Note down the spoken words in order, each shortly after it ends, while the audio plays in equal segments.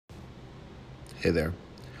Hey there.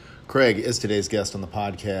 Craig is today's guest on the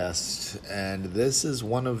podcast, and this is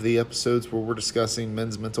one of the episodes where we're discussing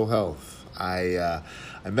men's mental health. I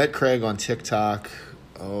met Craig on TikTok,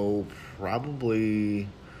 probably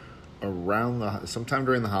around sometime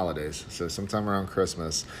during the holidays, so sometime around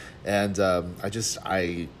Christmas, and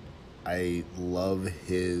I love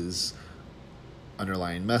his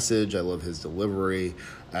underlying message. I love his delivery.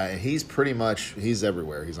 He's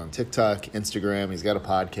everywhere. He's on TikTok, Instagram. He's got a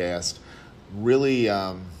podcast. Really,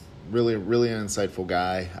 really an insightful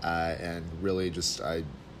guy, and really I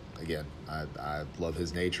love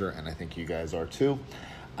his nature, and I think you guys are too.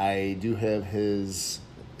 I do have his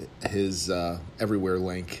everywhere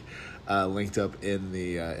link linked up in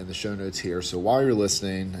the show notes here. So while you're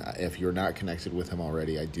listening, if you're not connected with him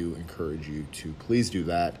already, I do encourage you to please do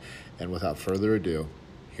that. And without further ado,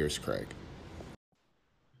 here's Craig.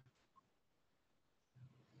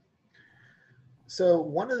 So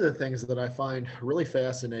one of the things that I find really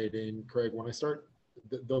fascinating, Craig, when I start,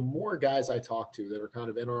 the more guys I talk to that are kind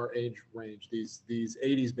of in our age range, these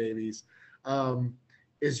 80s babies,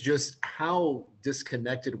 is just how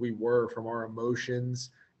disconnected we were from our emotions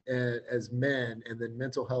as men, and then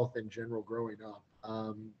mental health in general growing up.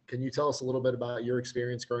 Can you tell us a little bit about your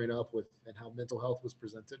experience growing up with and how mental health was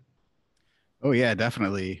presented? Oh yeah,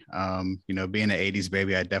 definitely. Being an 80s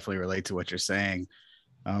baby, I definitely relate to what you're saying.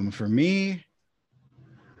 For me,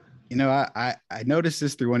 I noticed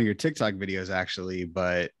this through one of your TikTok videos actually,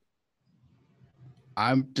 but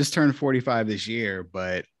I'm just turned 45 this year,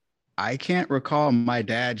 but I can't recall my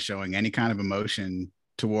dad showing any kind of emotion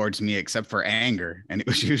towards me except for anger. And it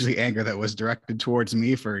was usually anger that was directed towards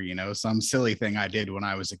me for, some silly thing I did when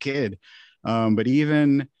I was a kid. But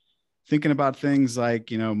even thinking about things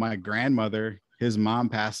like, my grandmother, his mom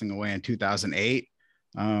passing away in 2008.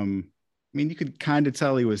 You could kind of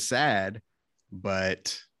tell he was sad,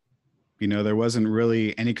 but, there wasn't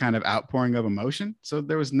really any kind of outpouring of emotion. So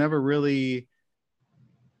there was never really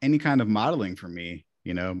any kind of modeling for me,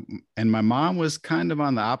 and my mom was kind of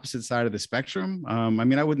on the opposite side of the spectrum.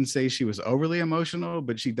 I wouldn't say she was overly emotional,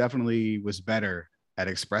 but she definitely was better at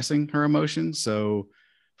expressing her emotions. So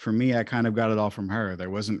for me, I kind of got it all from her.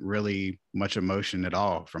 There wasn't really much emotion at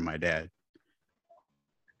all from my dad.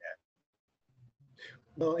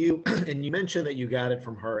 Well, you mentioned that you got it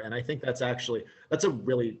from her, and I think that's a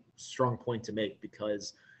really strong point to make,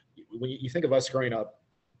 because when you think of us growing up,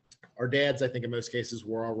 our dads, I think in most cases,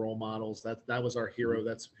 were our role models. That was our hero.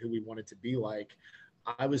 That's who we wanted to be like.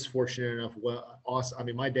 I was fortunate enough.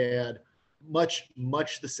 My dad, much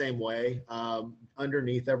the same way.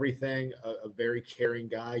 Underneath everything, a very caring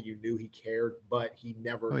guy. You knew he cared, but he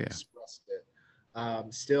never expressed it.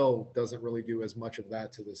 Still doesn't really do as much of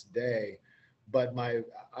that to this day. But I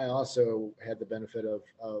also had the benefit of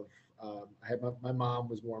I had my mom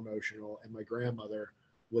was more emotional, and my grandmother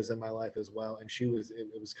was in my life as well, and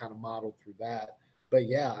it was kind of modeled through that. But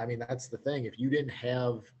yeah, that's the thing. If you didn't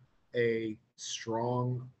have a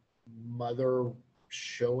strong mother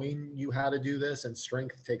showing you how to do this, and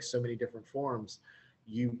strength takes so many different forms,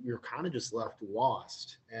 you're kind of just left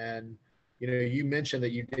lost. And you mentioned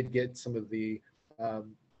that you did get some of the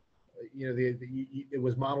it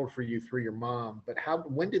was modeled for you through your mom, but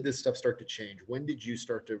when did this stuff start to change? When did you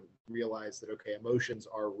start to realize that, okay, emotions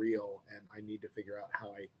are real and I need to figure out how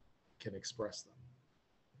I can express them?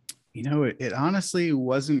 It honestly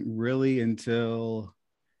wasn't really until,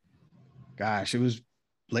 it was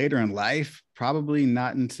later in life, probably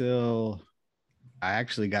not until I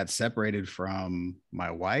actually got separated from my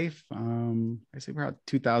wife. I say about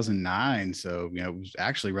 2009. So, it was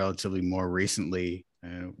actually relatively more recently,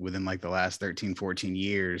 within like the last 13, 14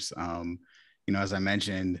 years. As I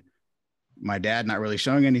mentioned, my dad not really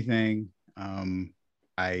showing anything.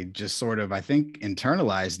 I just sort of, I think,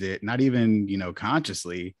 internalized it, not even,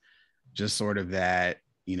 consciously, just sort of that,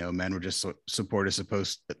 men were just supported,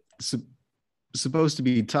 supposed to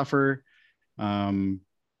be tougher. We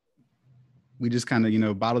just kind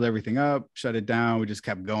of, bottled everything up, shut it down. We just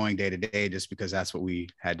kept going day to day just because that's what we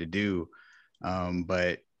had to do.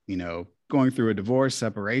 But, going through a divorce,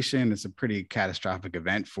 separation, it's a pretty catastrophic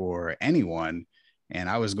event for anyone. And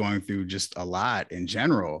I was going through just a lot in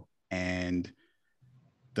general. And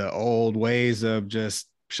the old ways of just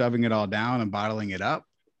shoving it all down and bottling it up,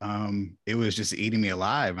 it was just eating me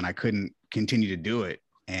alive, and I couldn't continue to do it.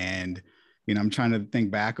 And, I'm trying to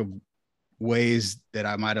think back of ways that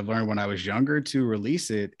I might have learned when I was younger to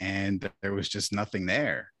release it, and there was just nothing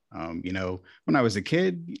there. When I was a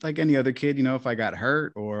kid, like any other kid, if I got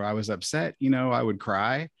hurt or I was upset, I would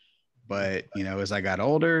cry. But, as I got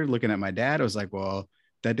older, looking at my dad, I was like, well,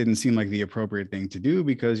 that didn't seem like the appropriate thing to do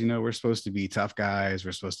because, you know, we're supposed to be tough guys.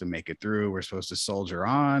 We're supposed to make it through. We're supposed to soldier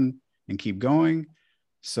on and keep going.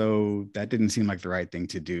 So that didn't seem like the right thing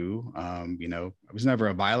to do. You know, I was never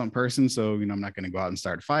a violent person. So, you know, I'm not going to go out and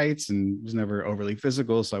start fights, and was never overly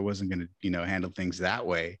physical. So I wasn't going to, you know, handle things that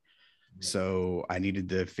way. So I needed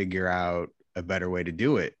to figure out a better way to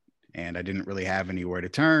do it. And I didn't really have anywhere to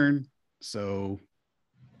turn. So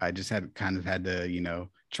I just had to, you know,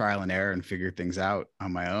 trial and error and figure things out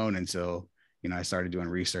on my own until, you know, I started doing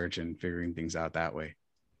research and figuring things out that way.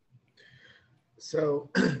 So,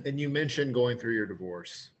 and you mentioned going through your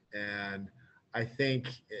divorce, and I think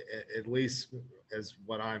at least as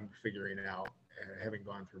what I'm figuring out, having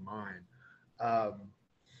gone through mine, um,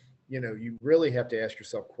 you know, you really have to ask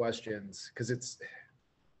yourself questions, because it's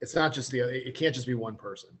not just it can't just be one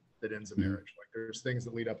person that ends a marriage. Like, there's things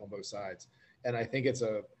that lead up on both sides, and I think it's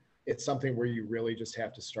something where you really just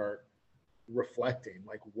have to start reflecting,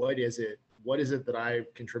 like, what is it that I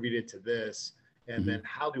contributed to this, and then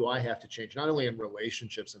how do I have to change, not only in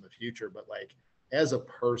relationships in the future, but like as a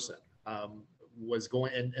person. Was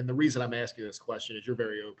going and the reason I'm asking this question is you're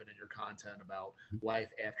very open in your content about life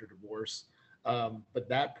after divorce, but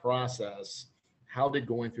that process, how did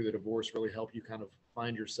going through the divorce really help you kind of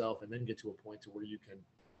find yourself and then get to a point to where you can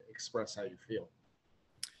express how you feel?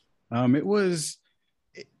 It was,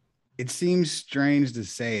 it seems strange to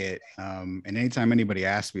say it. And anytime anybody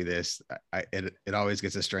asks me this, it always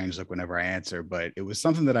gets a strange look whenever I answer, but it was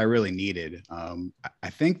something that I really needed. I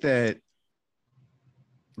think that,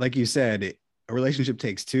 like you said, a relationship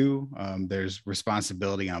takes two. There's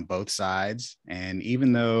responsibility on both sides. And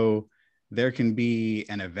even though there can be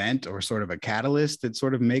an event or sort of a catalyst that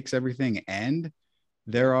sort of makes everything end,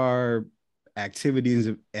 there are activities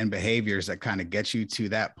and behaviors that kind of get you to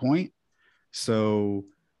that point. So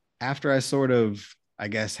after I sort of, I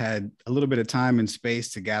guess, had a little bit of time and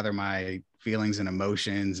space to gather my feelings and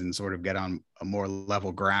emotions and sort of get on a more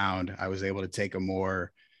level ground, I was able to take a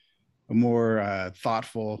more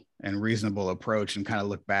thoughtful and reasonable approach and kind of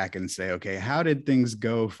look back and say, okay, how did things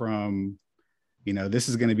go from, you know, this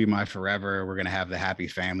is going to be my forever, we're going to have the happy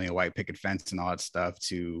family, a white picket fence and all that stuff,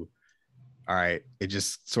 to, all right, it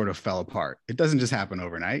just sort of fell apart. It doesn't just happen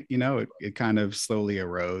overnight, you know, it kind of slowly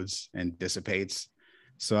erodes and dissipates.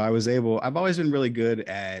 So I've always been really good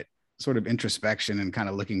at sort of introspection and kind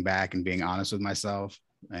of looking back and being honest with myself,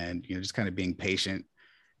 and, you know, just kind of being patient.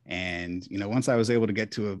 And, you know, once I was able to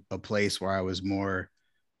get to a place where I was more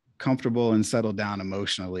comfortable and settled down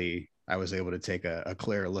emotionally, I was able to take a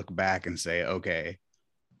clear look back and say, okay,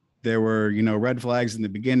 there were, you know, red flags in the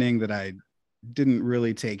beginning that I didn't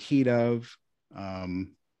really take heed of.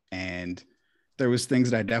 And there was things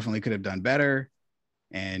that I definitely could have done better.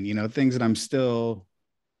 And, you know, things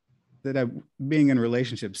that being in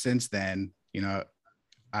relationships since then, you know,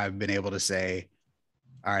 I've been able to say,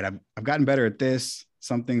 all right, I've gotten better at this.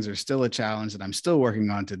 Some things are still a challenge that I'm still working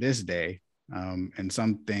on to this day. And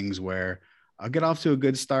some things where I'll get off to a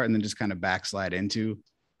good start and then just kind of backslide into,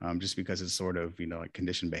 just because it's sort of, you know, like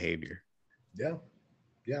conditioned behavior. Yeah.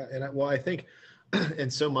 Yeah. And I think,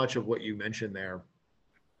 and so much of what you mentioned there,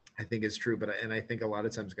 I think is true, and I think a lot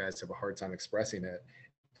of times guys have a hard time expressing it.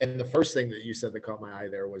 And the first thing that you said that caught my eye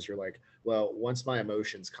there was, you're like, well, once my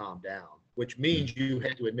emotions calm down, which means you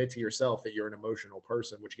had to admit to yourself that you're an emotional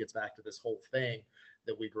person, which gets back to this whole thing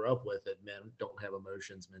that we grew up with, that men don't have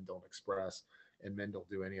emotions, men don't express, and men don't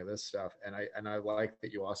do any of this stuff. And I like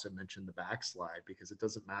that you also mentioned the backslide, because it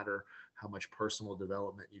doesn't matter how much personal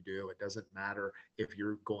development you do. It doesn't matter if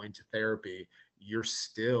you're going to therapy, you're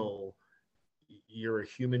a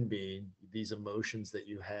human being. These emotions that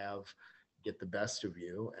you have get the best of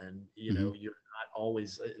you, and you know, you're not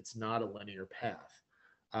always, it's not a linear path.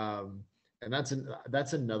 And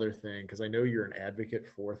that's another thing, because I know you're an advocate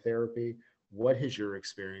for therapy. What has your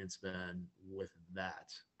experience been with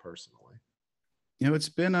that personally? You know, it's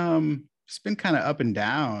been kind of up and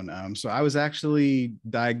down. So I was actually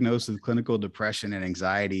diagnosed with clinical depression and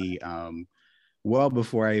anxiety well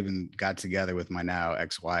before I even got together with my now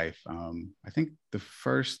ex-wife. I think the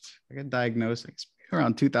first I got diagnosed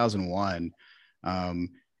around 2001. And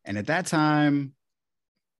at that time,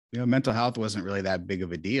 you know, mental health wasn't really that big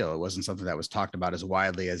of a deal. It wasn't something that was talked about as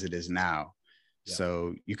widely as it is now. Yeah.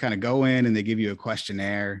 So you kind of go in and they give you a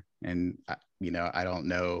questionnaire, and, you know, I don't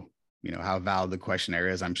know, you know, how valid the questionnaire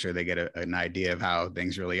is. I'm sure they get an idea of how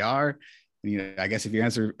things really are. And, you know, I guess if you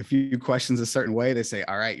answer a few questions a certain way, they say,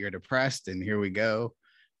 all right, you're depressed, and here we go.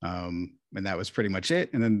 And that was pretty much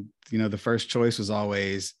it. And then, you know, the first choice was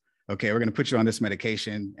always, okay, we're going to put you on this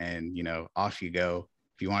medication, and, you know, off you go.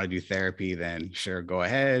 If you want to do therapy, then sure, go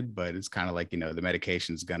ahead. But it's kind of like, you know, the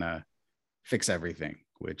medication's going to fix everything,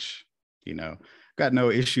 which, you know, got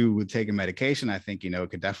no issue with taking medication. I think, you know,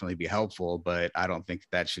 it could definitely be helpful, but I don't think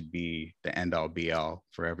that should be the end all be all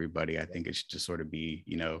for everybody. I think it should just sort of be,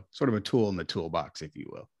 you know, sort of a tool in the toolbox, if you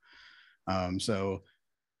will. So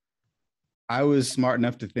I was smart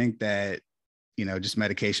enough to think that, you know, just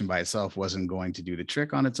medication by itself wasn't going to do the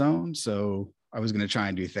trick on its own. So I was going to try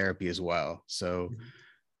and do therapy as well. So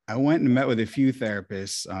I went and met with a few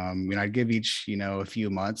therapists. You know, I'd give each, you know, a few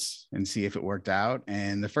months and see if it worked out.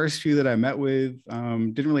 And the first few that I met with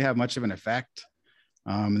didn't really have much of an effect.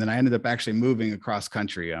 And then I ended up actually moving across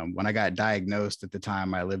country. When I got diagnosed at the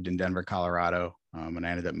time, I lived in Denver, Colorado, and I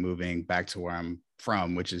ended up moving back to where I'm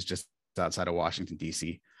from, which is just outside of Washington,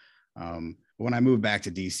 D.C. When I moved back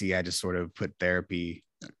to DC, I just sort of put therapy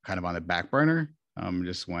kind of on the back burner,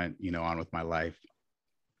 just went, you know, on with my life.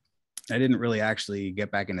 I didn't really actually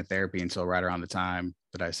get back into therapy until right around the time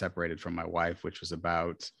that I separated from my wife, which was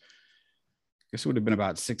about, I guess it would have been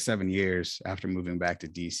about 6-7 years after moving back to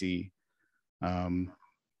DC.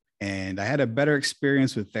 And I had a better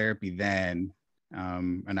experience with therapy then.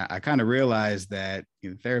 And I kind of realized that, you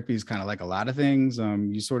know, therapy is kind of like a lot of things.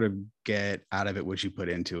 You sort of get out of it what you put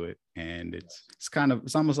into it. And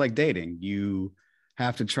it's almost like dating. You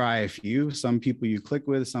have to try a few. Some people you click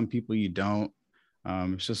with, some people you don't.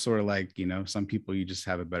 It's just sort of like, you know, some people you just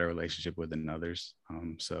have a better relationship with than others.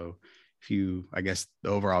 So I guess the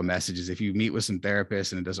overall message is, if you meet with some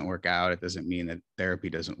therapists and it doesn't work out, it doesn't mean that therapy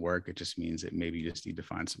doesn't work. It just means that maybe you just need to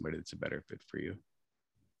find somebody that's a better fit for you.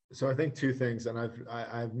 So I think two things, and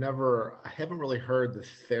I haven't really heard the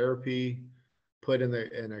therapy put in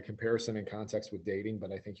a comparison in context with dating,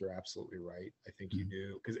 but I think you're absolutely right. I think you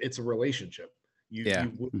do, because it's a relationship. You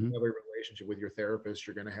have a relationship with your therapist.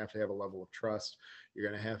 You're going to have a level of trust. You're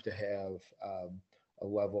going to have a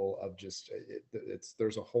level of just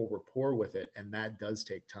there's a whole rapport with it, and that does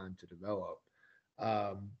take time to develop.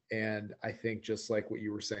 And I think, just like what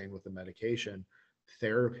you were saying with the medication,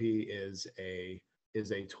 therapy is a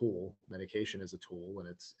tool. Medication is a tool, and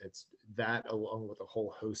it's that, along with a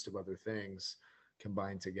whole host of other things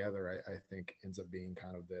combined together, I think ends up being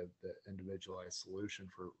kind of the individualized solution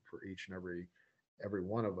for each and every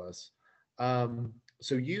one of us.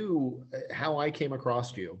 So how I came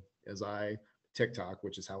across you is TikTok,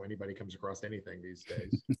 which is how anybody comes across anything these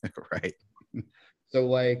days. Right. So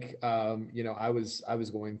like, you know, I was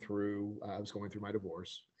going through my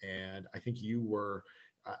divorce, and I think you were.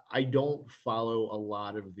 I don't follow a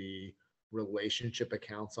lot of the relationship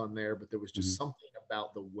accounts on there, but there was just something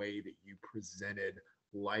about the way that you presented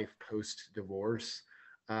life post divorce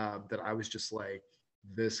that I was just like,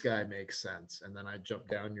 this guy makes sense. And then I jumped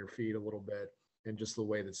down your feed a little bit, and just the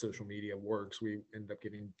way that social media works, we end up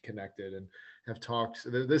getting connected and have talked.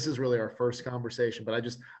 This is really our first conversation, but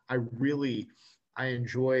I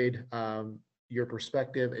enjoyed your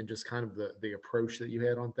perspective and just kind of the approach that you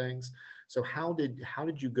had on things. So how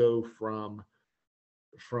did you go from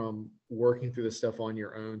working through the stuff on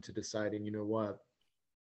your own to deciding, you know what,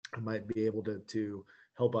 I might be able to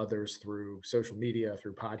help others through social media,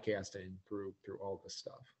 through podcasting, through all this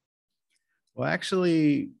stuff? Well,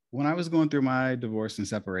 actually, when I was going through my divorce and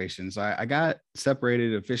separation, so I got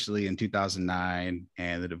separated officially in 2009,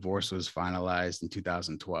 and the divorce was finalized in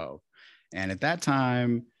 2012. And at that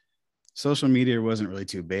time, social media wasn't really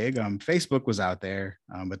too big. Facebook was out there,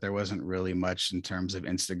 but there wasn't really much in terms of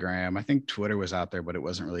Instagram. I think Twitter was out there, but it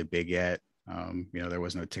wasn't really big yet. You know, there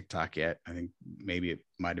was no TikTok yet. I think maybe it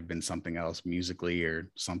might have been something else, Musically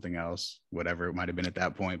or something else, whatever it might have been at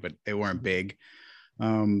that point, but they weren't big.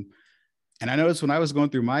 And I noticed when I was going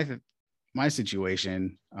through my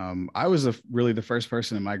situation, I was really the first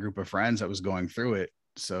person in my group of friends that was going through it.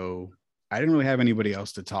 So I didn't really have anybody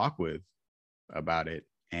else to talk with about it.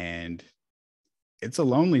 And it's a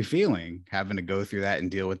lonely feeling having to go through that and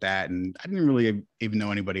deal with that. And I didn't really even know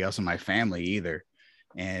anybody else in my family either.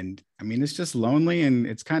 And I mean, it's just lonely, and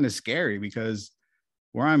it's kind of scary because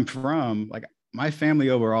where I'm from, like, my family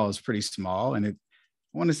overall is pretty small, and I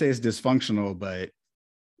want to say it's dysfunctional, but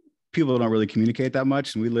people don't really communicate that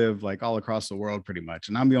much. And we live like all across the world pretty much.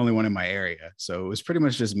 And I'm the only one in my area. So it was pretty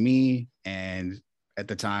much just me and, at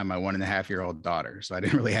the time, my 1.5-year-old daughter. So I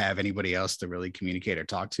didn't really have anybody else to really communicate or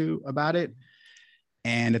talk to about it.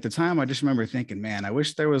 And at the time, I just remember thinking, man, I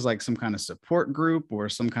wish there was like some kind of support group or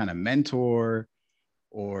some kind of mentor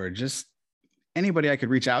or just anybody I could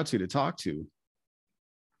reach out to talk to.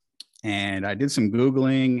 And I did some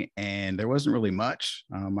Googling, and there wasn't really much.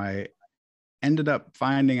 I ended up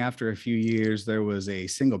finding, after a few years, there was a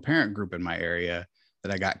single parent group in my area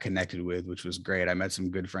that I got connected with, which was great. I met some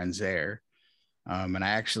good friends there. And I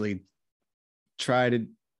actually tried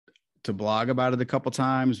to blog about it a couple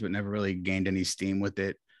times, but never really gained any steam with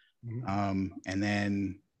it. And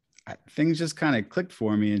then things just kind of clicked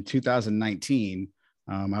for me in 2019.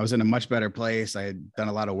 I was in a much better place. I had done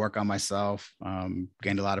a lot of work on myself,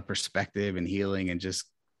 gained a lot of perspective and healing, and just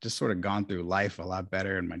sort of gone through life a lot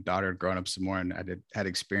better. And my daughter had grown up some more, and had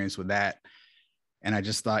experience with that. And I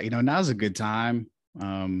just thought, now's a good time.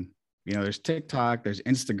 There's TikTok, there's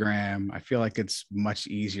Instagram. I feel like it's much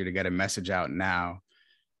easier to get a message out now.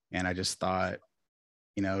 And I just thought,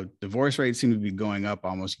 divorce rates seem to be going up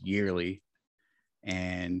almost yearly.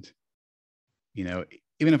 And,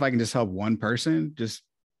 even if I can just help one person, just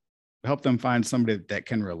help them find somebody that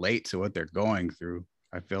can relate to what they're going through,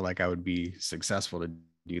 I feel like I would be successful to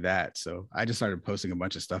do that. So I just started posting a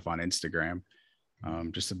bunch of stuff on Instagram,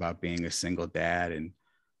 just about being a single dad and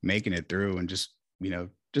making it through, and just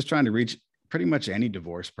trying to reach pretty much any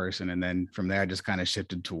divorced person. And then from there, I just kind of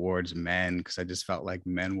shifted towards men, because I just felt like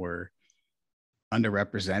men were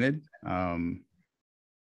underrepresented.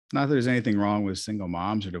 Not that there's anything wrong with single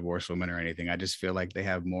moms or divorced women or anything. I just feel like they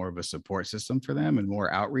have more of a support system for them and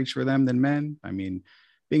more outreach for them than men. I mean,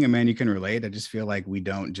 being a man, you can relate. I just feel like we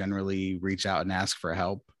don't generally reach out and ask for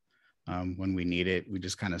help when we need it. We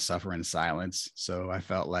just kind of suffer in silence. So I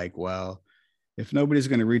felt like, well, if nobody's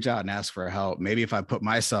going to reach out and ask for help, maybe if I put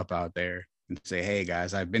myself out there and say, hey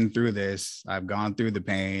guys, I've been through this, I've gone through the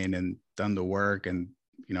pain and done the work, and,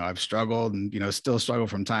 I've struggled and, still struggle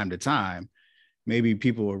from time to time, maybe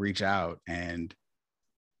people will reach out. And,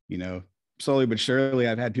 slowly but surely,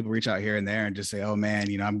 I've had people reach out here and there and just say, oh man,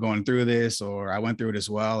 I'm going through this, or I went through it as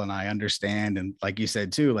well, and I understand. And like you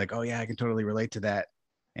said too, like, oh yeah, I can totally relate to that.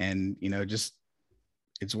 And, just,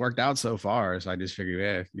 it's worked out so far. So I just figured,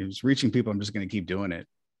 yeah, it's reaching people. I'm just going to keep doing it.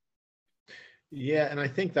 Yeah. And I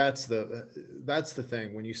think that's the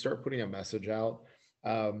thing. When you start putting a message out,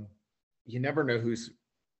 you never know who's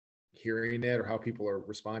hearing it or how people are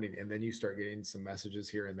responding. And then you start getting some messages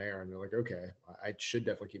here and there, and you're like, okay, I should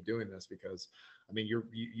definitely keep doing this, because I mean,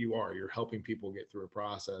 you're helping people get through a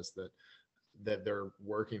process that they're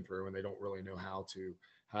working through, and they don't really know how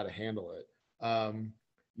to handle it.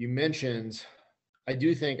 You mentioned, I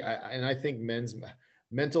do think, I think men's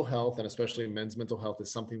mental health, and especially men's mental health,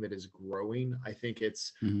 is something that is growing. I think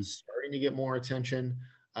it's starting to get more attention.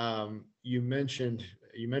 You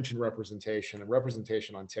mentioned representation, and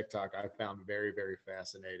representation on TikTok I found very, very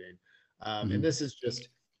fascinating. And this is just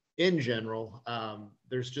in general.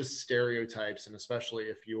 There's just stereotypes, and especially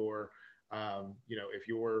if you're, if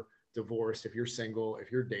you're divorced, if you're single,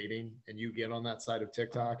 if you're dating, and you get on that side of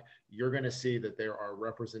TikTok, you're going to see that there are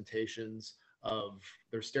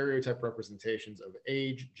there's stereotype representations of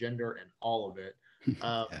age, gender, and all of it.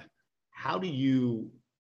 Yeah. How do you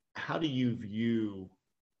view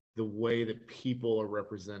the way that people are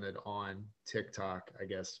represented on TikTok, I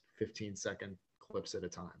guess 15-second clips at a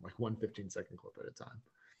time, like one 15-second clip at a time?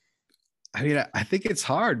 I mean, I think it's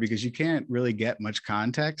hard because you can't really get much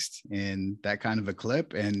context in that kind of a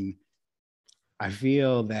clip. And I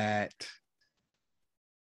feel that,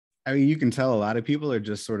 I mean, you can tell a lot of people are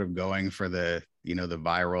just sort of going for the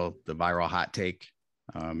viral hot take.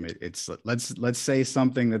 It's let's say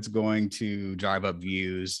something that's going to drive up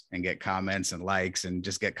views and get comments and likes and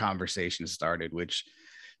just get conversations started, which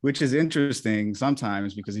is interesting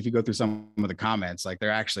sometimes, because if you go through some of the comments, like,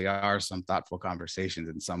 there actually are some thoughtful conversations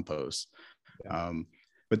in some posts. Yeah.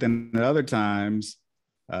 But then at other times,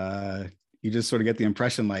 you just sort of get the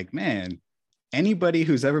impression like, man, anybody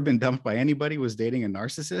who's ever been dumped by anybody was dating a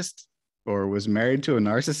narcissist or was married to a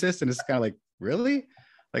narcissist. And it's kind of like, really?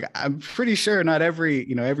 Like, I'm pretty sure not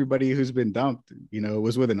everybody who's been dumped,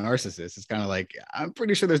 was with a narcissist. It's kind of like, I'm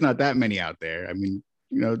pretty sure there's not that many out there. I mean,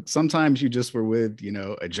 sometimes you just were with,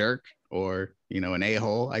 a jerk or, an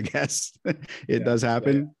a-hole, I guess. It does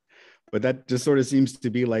happen. Yeah. But that just sort of seems to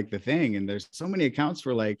be like the thing. And there's so many accounts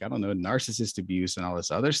for, like, I don't know, narcissist abuse and all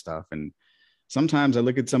this other stuff. And sometimes I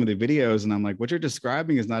look at some of the videos and I'm like, what you're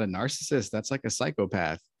describing is not a narcissist. That's like a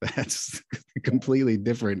psychopath. That's a completely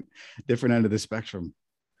different end of the spectrum.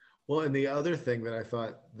 Well, and the other thing that I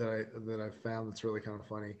thought that I found that's really kind of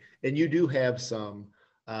funny, and you do have some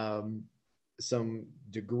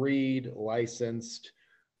degreed, licensed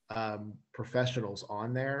professionals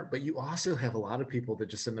on there, but you also have a lot of people that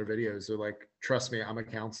just send their videos. They're like, trust me, I'm a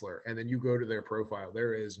counselor. And then you go to their profile,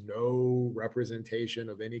 there is no representation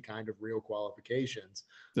of any kind of real qualifications.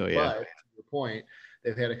 Oh, yeah. But to your point,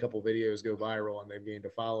 they've had a couple videos go viral and they've gained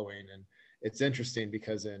a following. And it's interesting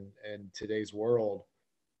because in today's world,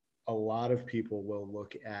 a lot of people will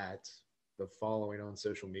look at the following on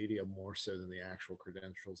social media more so than the actual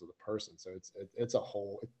credentials of the person. So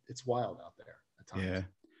it's wild out there at times. Yeah.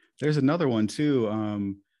 There's another one too.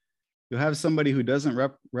 you'll have somebody who doesn't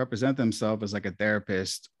represent themselves as like a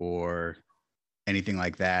therapist or anything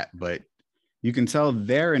like that, but you can tell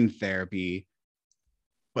they're in therapy,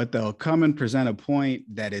 but they'll come and present a point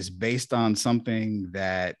that is based on something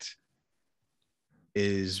that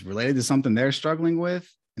is related to something they're struggling with.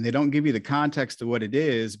 And they don't give you the context of what it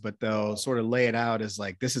is, but they'll sort of lay it out as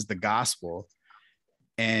like, this is the gospel.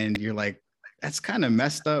 And you're like, that's kind of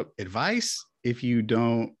messed up advice if you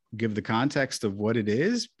don't give the context of what it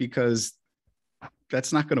is, because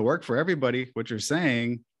that's not going to work for everybody, what you're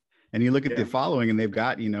saying. And you look at the following and they've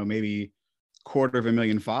got, maybe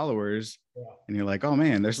 250,000 followers. Yeah. And you're like, oh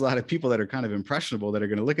man, there's a lot of people that are kind of impressionable that are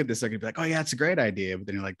going to look at this. They're going to be like, oh yeah, it's a great idea. But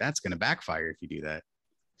then you're like, that's going to backfire if you do that.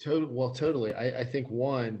 Totally. I think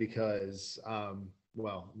one, because,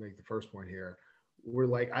 make the first point here. We're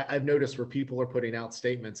like, I've noticed where people are putting out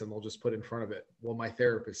statements and they'll just put in front of it, well, my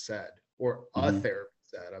therapist said, or a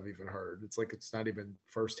therapist said, I've even heard. It's like, it's not even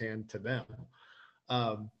firsthand to them.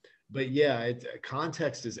 But yeah,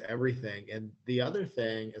 context is everything. And the other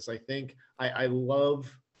thing is, I think I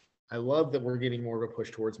love that we're getting more of a push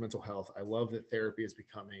towards mental health. I love that therapy is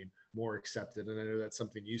becoming more accepted. And I know that's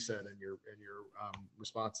something you said in your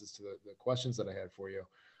responses to the questions that I had for you,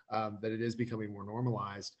 that it is becoming more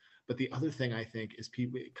normalized. But the other thing I think is,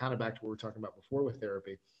 people, kind of back to what we were talking about before with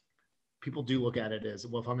therapy, people do look at it as,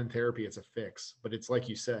 well, if I'm in therapy, it's a fix. But it's like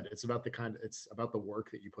you said, it's about it's about the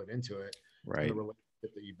work that you put into it, right? And the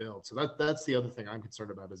relationship that you build. So that's the other thing I'm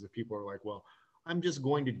concerned about, is if people are like, well, I'm just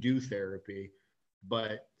going to do therapy,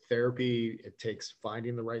 but therapy, it takes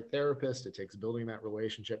finding the right therapist, it takes building that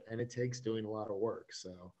relationship, and it takes doing a lot of work.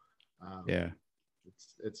 So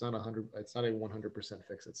it's not 100%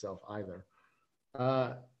 fix itself either.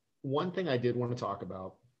 One thing I did want to talk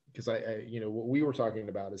about, because what we were talking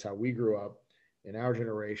about is how we grew up in our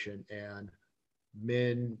generation, and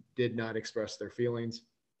men did not express their feelings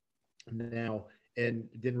now, and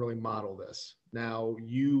didn't really model this. Now,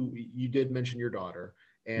 you did mention your daughter,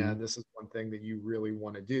 and this is one thing that you really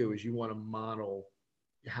want to do, is you want to model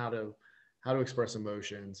how to express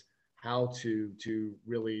emotions, how to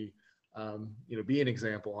really be an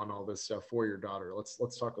example on all this stuff for your daughter.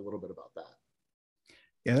 Let's talk a little bit about that.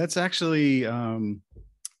 Yeah, that's actually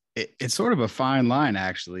it's sort of a fine line,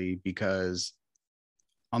 actually, because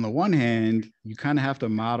on the one hand, you kind of have to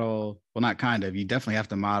model, well, not kind of, you definitely have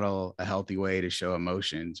to model a healthy way to show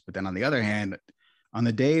emotions. But then on the other hand, on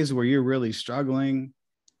the days where you're really struggling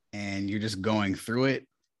and you're just going through it,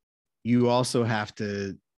 you also have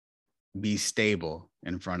to be stable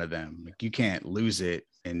in front of them. Like, you can't lose it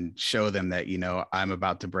and show them that, I'm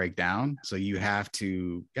about to break down. So you have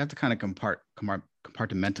to kind of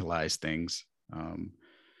compartmentalize things.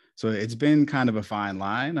 So it's been kind of a fine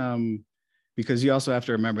line, because you also have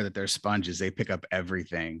to remember that they're sponges. They pick up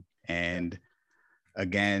everything. And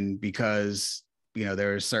again, because,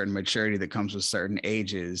 there is certain maturity that comes with certain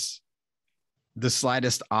ages, the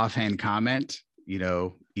slightest offhand comment,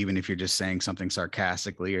 even if you're just saying something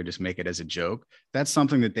sarcastically or just make it as a joke, that's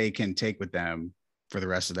something that they can take with them for the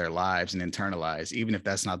rest of their lives and internalize, even if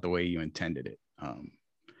that's not the way you intended it.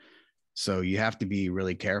 So you have to be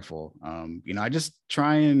really careful. I just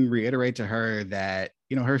try and reiterate to her that,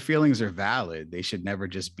 her feelings are valid. They should never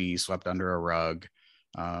just be swept under a rug.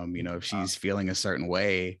 If she's feeling a certain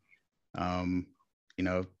way,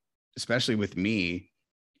 especially with me,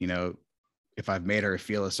 if I've made her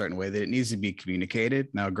feel a certain way, that it needs to be communicated.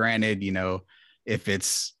 Now, granted,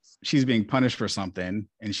 if she's being punished for something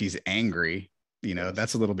and she's angry,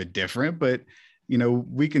 that's a little bit different, but,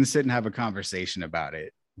 we can sit and have a conversation about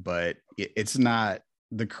it. But it's not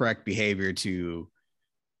the correct behavior to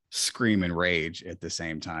scream and rage at the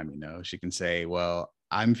same time. She can say, well,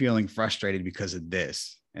 I'm feeling frustrated because of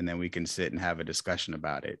this. And then we can sit and have a discussion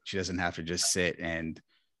about it. She doesn't have to just sit and,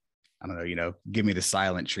 I don't know, give me the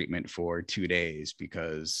silent treatment for 2 days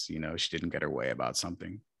because, she didn't get her way about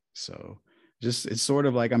something. So it's sort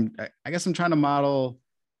of like, I guess I'm trying to model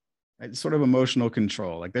sort of emotional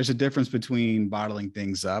control. Like, there's a difference between bottling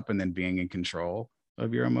things up and then being in control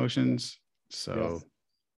of your emotions. So yes.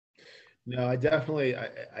 No, I definitely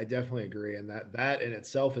agree. And that in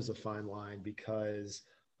itself is a fine line, because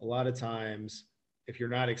a lot of times, if you're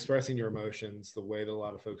not expressing your emotions the way that a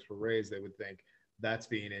lot of folks were raised, they would think that's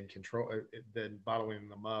being in control, then bottling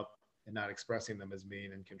them up and not expressing them as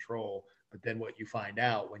being in control. But then what you find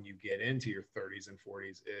out when you get into your 30s and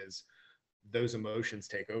 40s is those emotions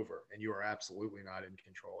take over and you are absolutely not in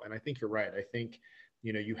control. And I think you're right. I think,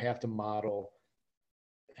 you have to model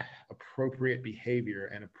appropriate behavior,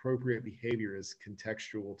 and appropriate behavior is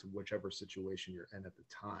contextual to whichever situation you're in at the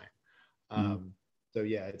time. So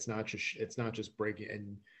yeah, it's not just breaking,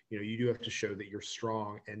 and you do have to show that you're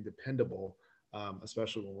strong and dependable,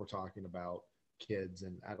 especially when we're talking about kids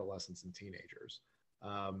and adolescents and teenagers.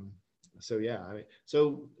 Um, so yeah, I mean,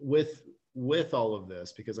 so with all of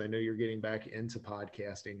this, because I know you're getting back into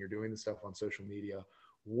podcasting, you're doing the stuff on social media.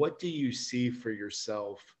 What do you see for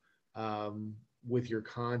yourself with your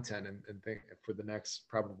content and think for the next,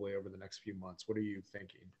 probably over the next few months? What are you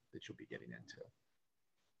thinking that you'll be getting into?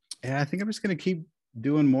 Yeah, I think I'm just gonna keep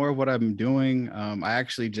doing more of what I'm doing. I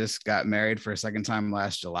actually just got married for a second time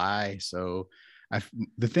last July, so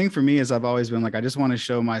the thing for me is I've always been like I just want to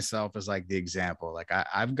show myself as like the example. Like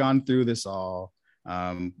I've gone through this all.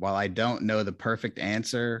 While I don't know the perfect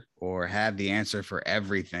answer or have the answer for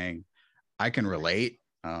everything, I can relate.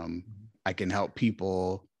 I can help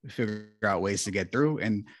people figure out ways to get through.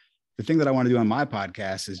 And the thing that I want to do on my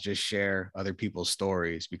podcast is just share other people's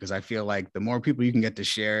stories, because I feel like the more people you can get to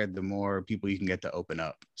share, the more people you can get to open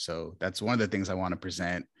up. So that's one of the things I want to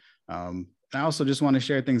present. I also just want to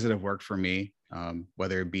share things that have worked for me,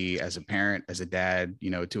 whether it be as a parent, as a dad,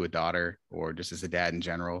 to a daughter, or just as a dad in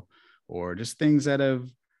general, or just things that have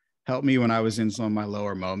helped me when I was in some of my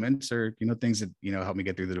lower moments, or, things that, helped me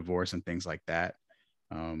get through the divorce and things like that.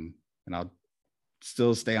 And I'll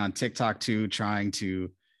still stay on TikTok too, trying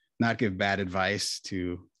to not give bad advice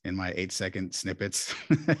in my 8-second snippets,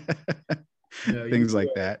 No, things like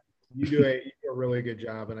that. You do a really good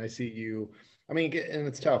job, and I see you. I mean, and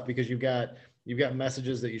it's tough because you've got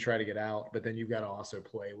messages that you try to get out, but then you've got to also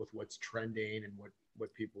play with what's trending and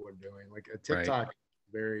what people are doing. Like a TikTok, right.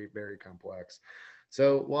 Very, very complex.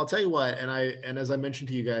 So, well, I'll tell you what, and as I mentioned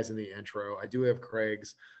to you guys in the intro, I do have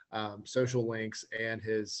Craig's social links and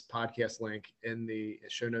his podcast link in the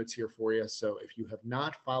show notes here for you. So if you have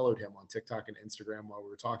not followed him on TikTok and Instagram while we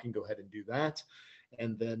were talking, go ahead and do that.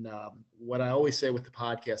 And then what I always say with the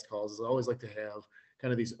podcast calls is I always like to have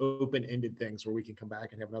kind of these open-ended things where we can come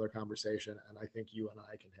back and have another conversation. And I think you and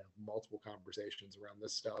I can have multiple conversations around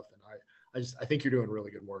this stuff. And I think you're doing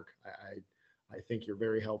really good work. I think you're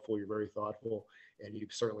very helpful. You're very thoughtful, and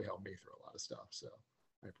you've certainly helped me through a lot of stuff. So.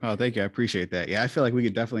 Oh, thank you. I appreciate that. Yeah, I feel like we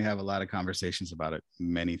could definitely have a lot of conversations about it.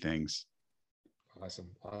 Many things. Awesome.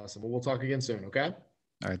 Well, we'll talk again soon. Okay.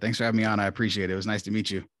 All right. Thanks for having me on. I appreciate it. It was nice to meet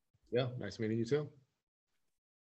you. Yeah. Nice meeting you too.